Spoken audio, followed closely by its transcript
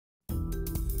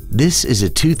This is a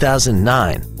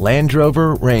 2009 Land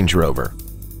Rover Range Rover.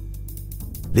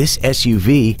 This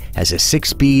SUV has a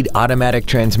 6-speed automatic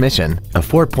transmission, a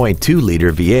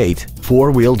 4.2-liter V8,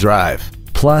 four-wheel drive.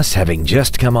 Plus, having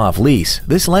just come off lease,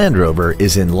 this Land Rover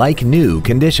is in like-new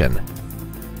condition.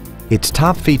 Its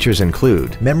top features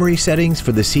include memory settings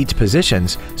for the seat's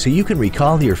positions so you can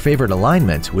recall your favorite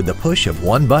alignment with the push of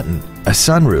one button, a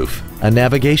sunroof, a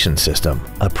navigation system,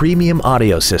 a premium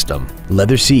audio system,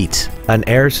 leather seats, an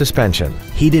air suspension,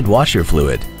 heated washer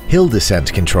fluid, hill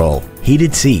descent control,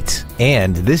 heated seats,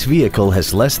 and this vehicle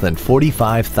has less than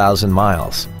 45,000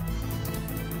 miles.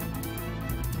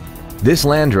 This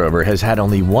Land Rover has had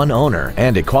only one owner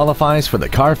and it qualifies for the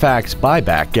Carfax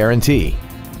buyback guarantee.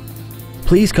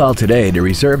 Please call today to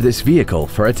reserve this vehicle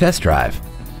for a test drive.